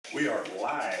We are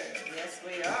live. Yes,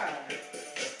 we are.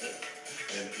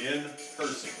 And in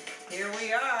person. Here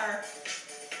we are.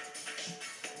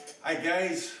 Hi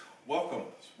guys, welcome.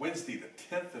 It's Wednesday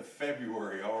the 10th of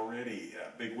February already.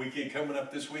 Big weekend coming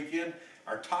up this weekend.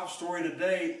 Our top story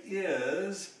today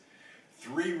is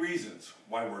 3 reasons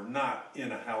why we're not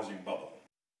in a housing bubble.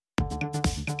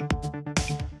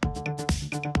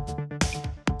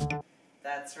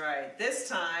 That's right. This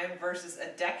time versus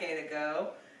a decade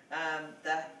ago,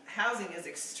 the housing is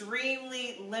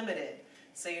extremely limited.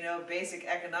 So you know basic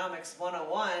economics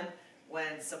 101,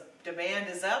 when demand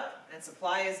is up and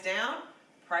supply is down,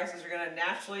 prices are going to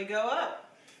naturally go up.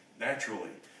 Naturally.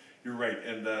 You're right.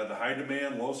 And the high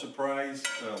demand, low supply,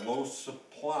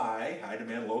 high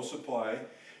demand, low supply.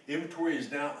 Inventory is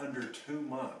now under 2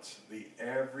 months. The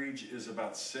average is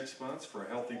about 6 months for a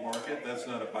healthy market. That's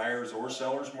not a buyer's or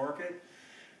seller's market.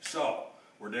 So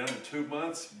we're down to 2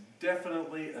 months.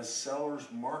 Definitely a seller's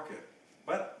market.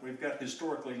 But we've got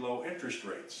historically low interest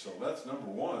rates. So that's number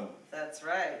 1. That's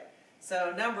right.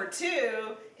 So number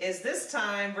 2 is this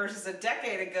time versus a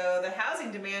decade ago, the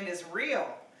housing demand is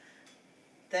real.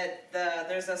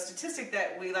 There's a statistic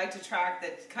that we like to track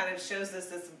that kind of shows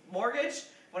this mortgage.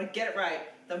 I want to get it right.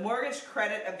 The Mortgage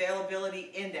Credit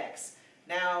Availability Index.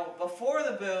 Now, before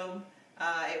the boom,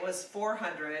 it was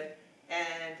 400,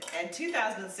 and in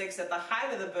 2006, at the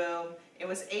height of the boom, it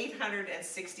was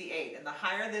 868. And the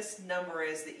higher this number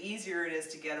is, the easier it is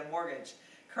to get a mortgage.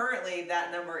 Currently,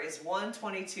 that number is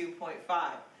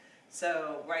 122.5.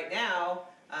 So right now,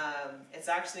 it's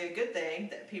actually a good thing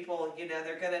that people,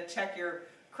 they're going to check your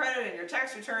credit and your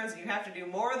tax returns, and you have to do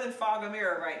more than fog a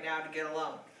mirror right now to get a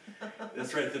loan.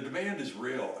 That's right. The demand is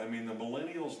real. I mean, the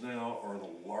millennials now are the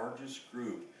largest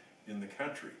group in the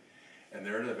country. And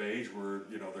they're at an age where,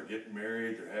 they're getting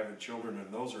married, they're having children,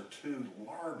 and those are 2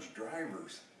 large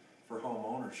drivers for home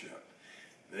ownership.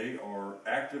 They are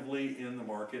actively in the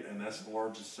market, and that's the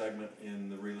largest segment in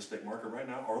the real estate market right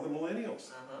now, are the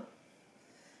millennials.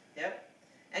 Yep.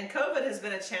 And COVID has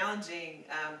been a challenging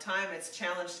time. It's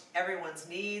challenged everyone's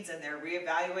needs, and they're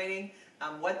reevaluating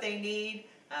what they need.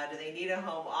 Do they need a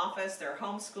home office? They're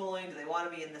homeschooling. Do they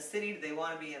want to be in the city? Do they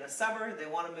want to be in a suburb? Do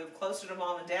they want to move closer to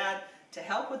mom and dad to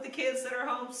help with the kids that are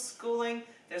homeschooling?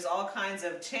 There's all kinds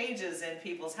of changes in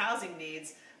people's housing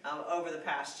needs over the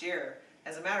past year.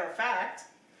 As a matter of fact,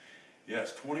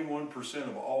 yes, 21%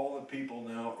 of all the people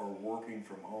now are working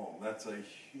from home. That's a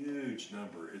huge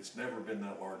number. It's never been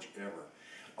that large ever.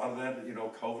 A lot of that,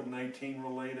 COVID-19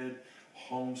 related,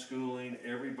 homeschooling,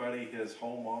 everybody has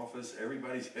home office,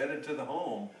 everybody's headed to the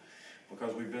home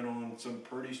because we've been on some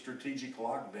pretty strategic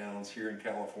lockdowns here in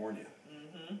California.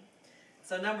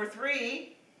 So number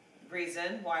 3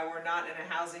 reason why we're not in a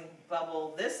housing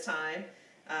bubble this time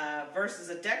versus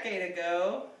a decade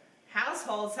ago,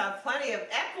 households have plenty of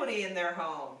equity in their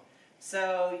home.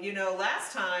 So,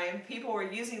 last time people were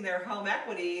using their home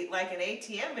equity like an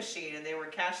ATM machine, and they were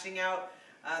cashing out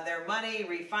their money,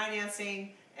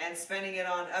 refinancing, and spending it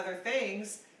on other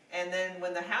things. And then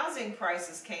when the housing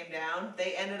prices came down,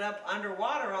 they ended up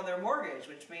underwater on their mortgage,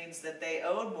 which means that they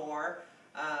owed more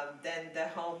than the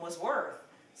home was worth.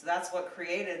 So that's what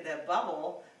created the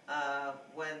bubble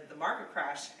when the market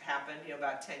crash happened,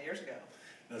 about 10 years ago.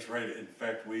 That's right. In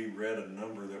fact, we read a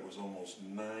number that was almost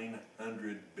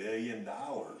 $900 billion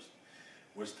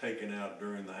was taken out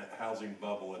during the housing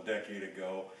bubble a decade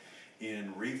ago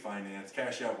in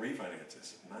cash out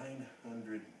refinances.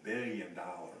 $900 billion.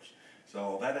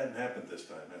 So that hasn't happened this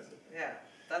time, has it? Yeah,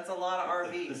 that's a lot of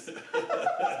RVs.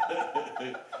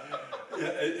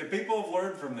 Yeah, people have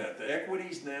learned from that. The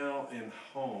equities now in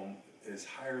home is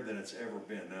higher than it's ever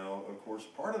been. Now, of course,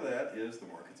 part of that is the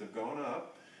markets have gone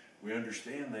up. We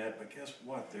understand that, but guess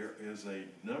what? There is a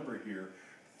number here.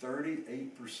 38%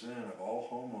 of all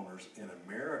homeowners in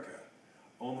America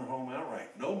own their home outright.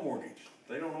 No mortgage.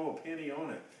 They don't owe a penny on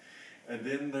it. And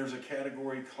then there's a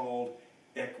category called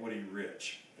equity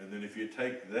rich. And then if you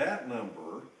take that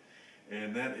number,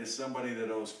 and that is somebody that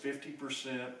owes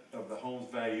 50% of the home's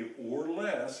value or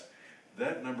less,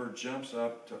 that number jumps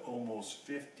up to almost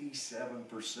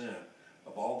 57%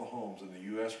 of all the homes in the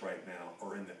U.S. right now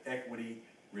are in the equity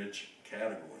rich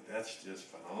category. That's just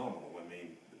phenomenal. I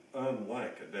mean,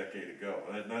 unlike a decade ago,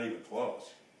 not even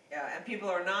close. Yeah, and people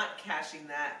are not cashing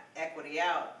that equity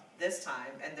out this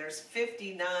time, and there's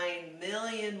 59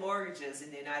 million mortgages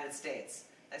in the United States.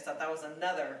 I thought that was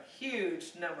another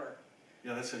huge number.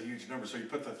 Yeah, that's a huge number. So you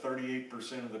put the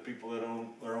 38% of the people that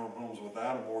own their own homes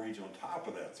without a mortgage on top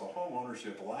of that. So home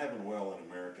ownership alive and well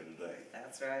in America today.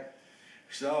 That's right.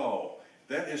 So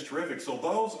that is terrific. So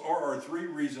those are our 3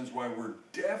 reasons why we're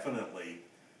definitely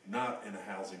not in a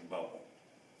housing bubble.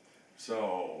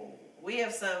 So we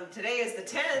have some, today is the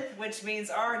 10th, which means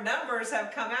our numbers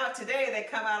have come out today. They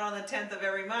come out on the 10th of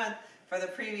every month for the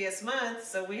previous month.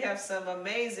 So we have some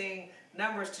amazing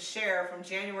numbers to share from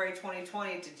January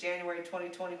 2020 to January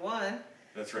 2021.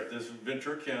 that's right. This is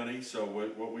Ventura County. So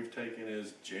what we've taken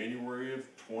is January of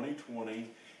 2020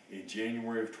 and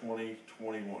January of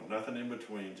 2021. Nothing in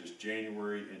between, just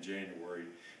January and January,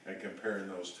 and comparing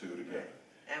those two together.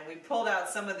 And we pulled out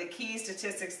some of the key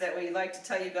statistics that we like to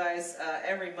tell you guys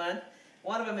every month.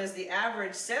 One of them is the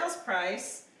average sales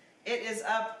price. It is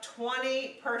up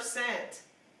 20%.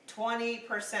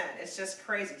 20%. It's just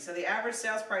crazy. So the average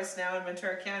sales price now in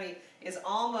Ventura County is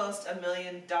almost $1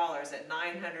 million at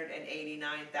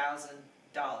 $989,000.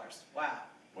 Wow.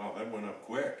 Wow, that went up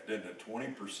quick, didn't it?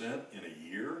 20% in a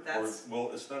year? That's,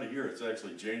 well, it's not a year. It's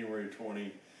actually January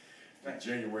 20 right. to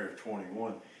January of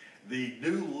 21. The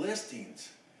new listings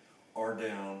are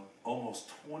down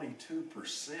almost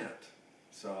 22%.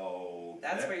 So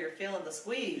that's where you're feeling the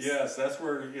squeeze. Yes, that's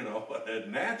where,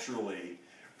 naturally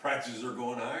prices are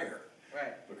going higher.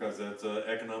 Right. Because that's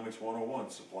economics 101,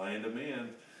 supply and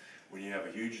demand. When you have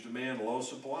a huge demand, low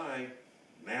supply,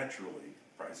 naturally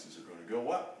prices are going to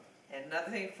go up. And another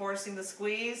thing forcing the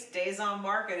squeeze, days on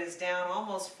market is down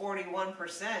almost 41%,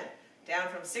 down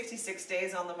from 66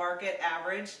 days on the market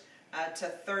average to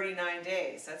 39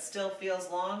 days. That still feels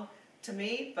long to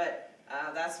me, but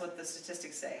that's what the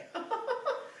statistics say.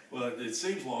 Well, it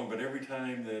seems long, but every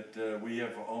time that we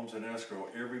have homes in escrow,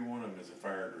 every one of them is a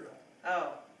fire drill.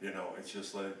 Oh. It's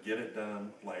just like, get it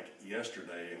done like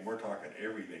yesterday, and we're talking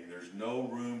everything. There's no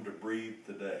room to breathe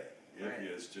today. It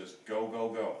is just go, go,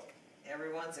 go.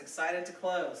 Everyone's excited to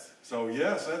close. So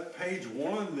yes, that's page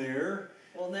 1 there.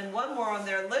 Well, then one more on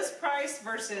there. List price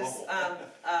versus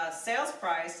sales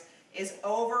price is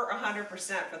over 100%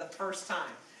 for the first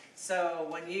time. So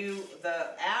when the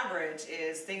average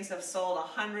is things have sold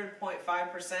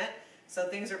 100.5%. So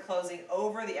things are closing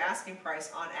over the asking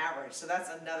price on average. So that's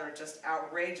another just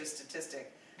outrageous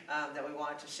statistic that we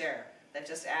wanted to share. That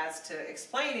just adds to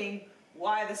explaining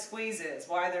why the squeeze is,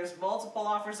 why there's multiple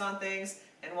offers on things,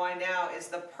 and why now is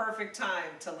the perfect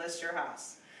time to list your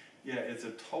house. Yeah, it's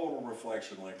a total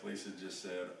reflection, like Lisa just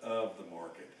said, of the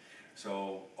market.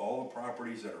 So all the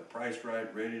properties that are priced right,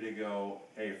 ready to go,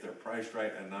 hey, if they're priced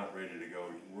right and not ready to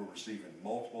go, we're receiving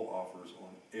multiple offers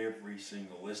on every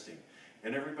single listing.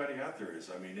 And everybody out there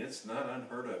is. I mean, it's not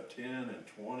unheard of, 10 and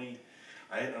 20.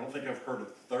 I don't think I've heard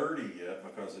of 30 yet,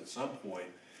 because at some point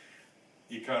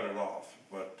you cut it off.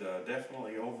 But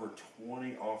definitely over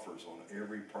 20 offers on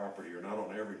every property, or not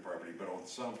on every property, but on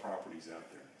some properties out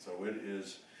there. So it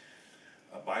is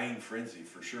a buying frenzy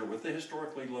for sure, with the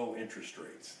historically low interest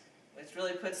rates. Which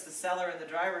really puts the seller in the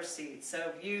driver's seat.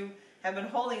 So if you have been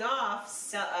holding off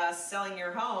selling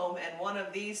your home, and one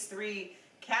of these 3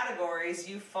 categories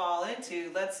you fall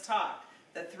into, let's talk.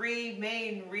 The 3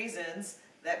 main reasons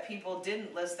that people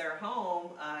didn't list their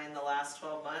home in the last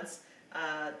 12 months.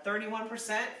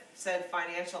 31% said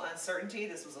financial uncertainty.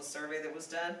 This was a survey that was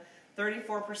done.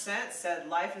 34% said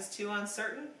life is too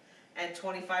uncertain, and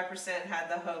 25%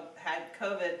 had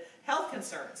COVID health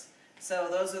concerns. So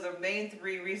those are the main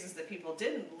 3 reasons that people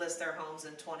didn't list their homes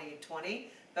in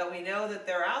 2020. But we know that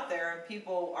they're out there, and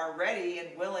people are ready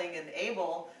and willing and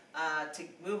able to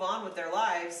move on with their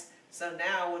lives. So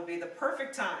now would be the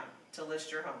perfect time to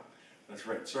list your home. That's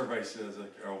right. Survey says,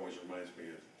 it always reminds me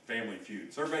of Family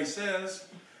Feud. Survey says,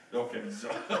 okay, so.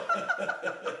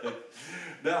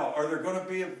 Now, are there going to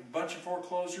be a bunch of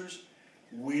foreclosures?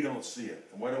 We don't see it.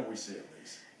 And why don't we see it,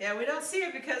 Lisa? Yeah, we don't see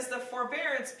it because the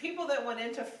forbearance, people that went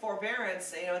into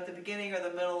forbearance, at the beginning or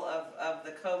the middle of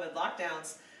the COVID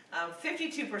lockdowns,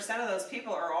 52% of those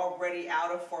people are already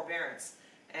out of forbearance.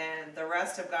 And the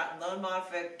rest have gotten loan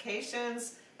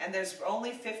modifications, and there's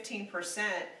only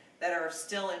 15% that are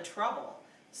still in trouble.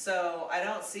 So I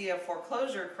don't see a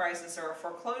foreclosure crisis or a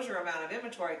foreclosure amount of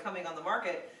inventory coming on the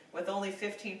market with only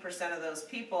 15% of those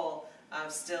people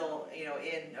still,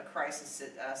 in a crisis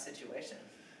situation.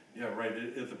 Yeah, right.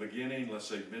 At the beginning, let's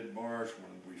say mid-March,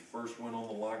 when we first went on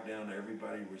the lockdown,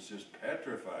 everybody was just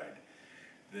petrified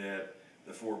that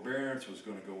the forbearance was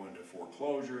going to go into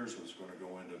foreclosures, was going to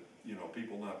go into,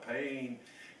 people not paying,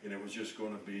 and it was just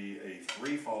going to be a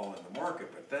free fall in the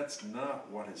market. But that's not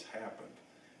what has happened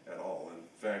at all. In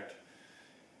fact,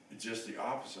 it's just the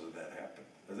opposite of that happened.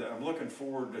 I'm looking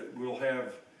forward to, we'll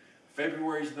have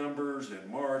February's numbers in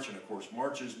March, and of course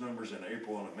March's numbers in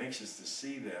April, and it makes us to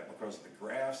see that because of the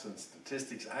graphs and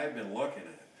statistics I've been looking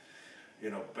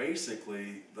at.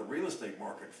 Basically the real estate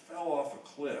market fell off a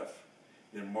cliff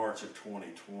in March of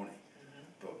 2020.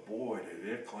 But boy,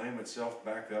 did it climb itself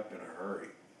back up in a hurry.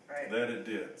 Right. That it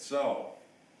did. So,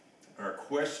 all Our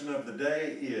question of the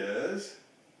day is,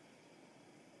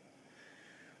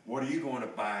 what are you going to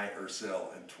buy or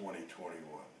sell in 2021?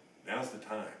 Now's the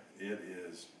time. It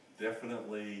is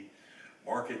definitely,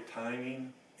 market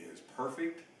timing is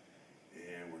perfect,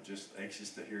 and we're just anxious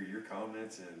to hear your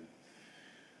comments and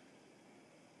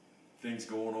things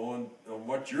going on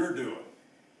what you're doing.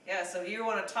 Yeah, so if you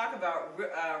want to talk about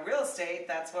real estate,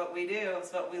 that's what we do.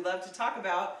 It's what we love to talk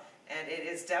about, and it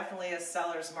is definitely a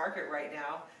seller's market right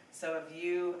now. So if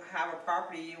you have a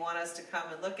property you want us to come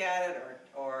and look at it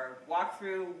or walk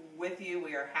through with you,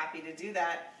 we are happy to do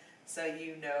that, so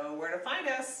you know where to find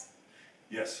us.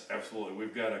 Yes, absolutely.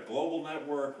 We've got a global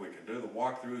network. We can do the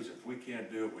walkthroughs. If we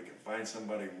can't do it, we can find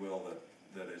somebody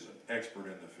that is an expert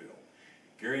in the field.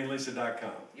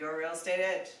 GaryandLisa.com. Your Real Estate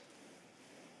Edge.